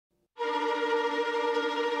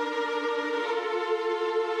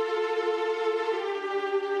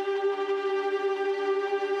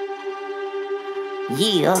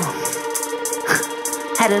Yeah.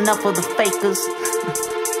 Had enough of the fakers.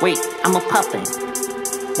 Wait, I'm a puppet.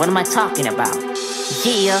 What am I talking about?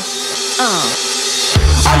 Yeah.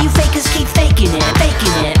 All you fakers keep faking it,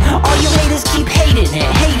 faking it. All you haters keep hating it,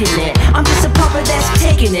 hating it. I'm just a puppet that's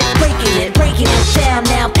taking it, breaking it down.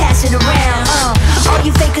 Now pass it around. All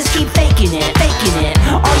you fakers keep faking it, faking it.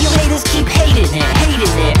 All you haters keep hating it,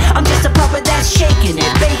 hating it. I'm just a puppet that's shaking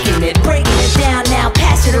it, baking it, breaking it down. Now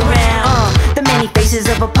pass it around. The many faces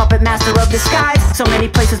of a puppet master of disguise. So many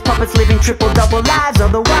places puppets living triple double lives.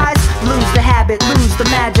 Otherwise, lose the habit, lose the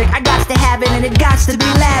magic. I gots to have it and it gots to be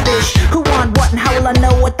lavish. Who want what and how will I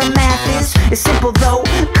know what the math is? It's simple though,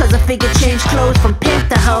 cause I figure change clothes from pimp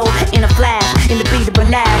to hoe in a flash, in the beat of a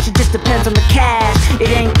lash. It just depends on the cash. It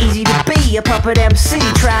ain't easy to be a puppet MC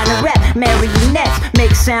trying to rap marionettes,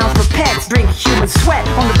 make sounds for pets, drink human sweat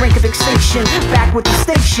on the brink of extinction. Back with the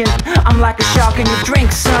station, I'm like a shark in your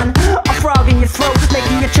drink, son. A frog in your throat,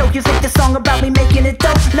 making you choke. You think the song about me making it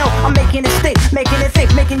dope? No, I'm making it stick, making it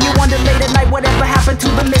think, making you wonder late at night whatever happened to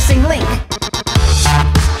the missing link.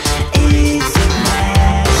 It's a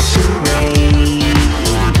masquerade.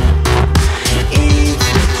 It's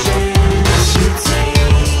the chance you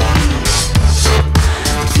take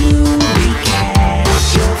to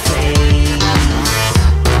recast your face.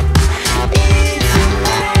 It's a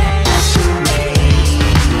masquerade.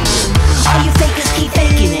 All you fakers keep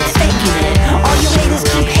faking it, faking it. All you haters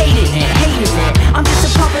keep hating it, hating it. I'm just a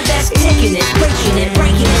puppet that's taking it, breaking it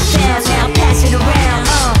down. Now pass it around.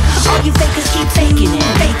 All you fakers keep faking it,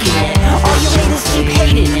 faking it. All you haters keep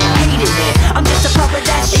hating it, hating it. I'm just a puppet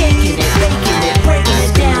that's shaking it, baking it, breaking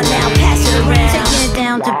it down. Now pass it around. Taking it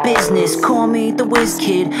down to business, call me the whiz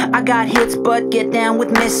kid. I got hits but get down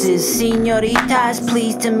with misses. Senoritas,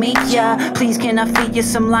 pleased to meet ya. Please can I feed you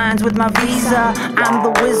some lines with my visa? I'm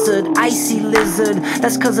the wizard, icy lizard.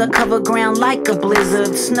 That's cause I cover ground like a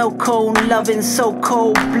blizzard. Snow cold loving, so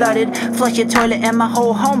cold blooded. Flush your toilet and my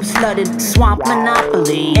whole home's flooded. Swamp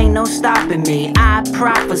monopoly, ain't no stopping me. I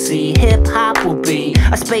prophecy, hip hop will be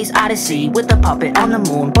a space odyssey with a puppet on the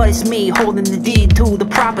moon. But it's me holding the deed to the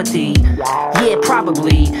property. Yeah,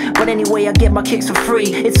 probably. But anyway, I get my kicks for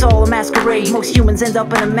free. It's all a masquerade. Most humans end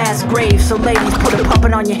up in a mass grave. So ladies, put a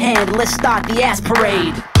puppet on your hand. Let's start the ass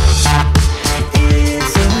parade.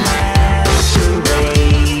 It's a masquerade.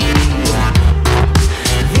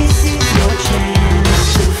 This is your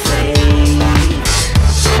chance to fade.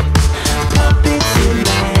 Puppets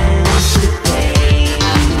emancipate.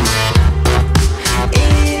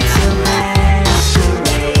 It's a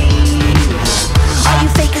masquerade. All you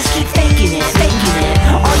fakers keep faking it, faking it.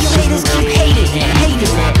 All you haters keep hating it,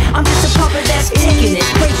 hating it. I'm just a puppet that's taking it,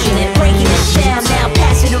 breaking it down. Now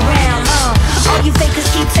pass it around. All you fakers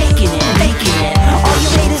keep faking it, faking it. All you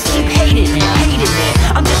haters keep hating it, hating it.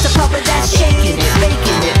 I'm just a puppet that's shaking it,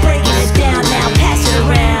 baking it, breaking it down. Now pass it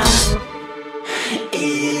around.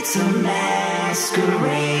 It's a masquerade.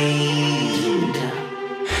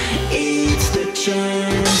 It's the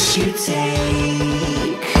chance you take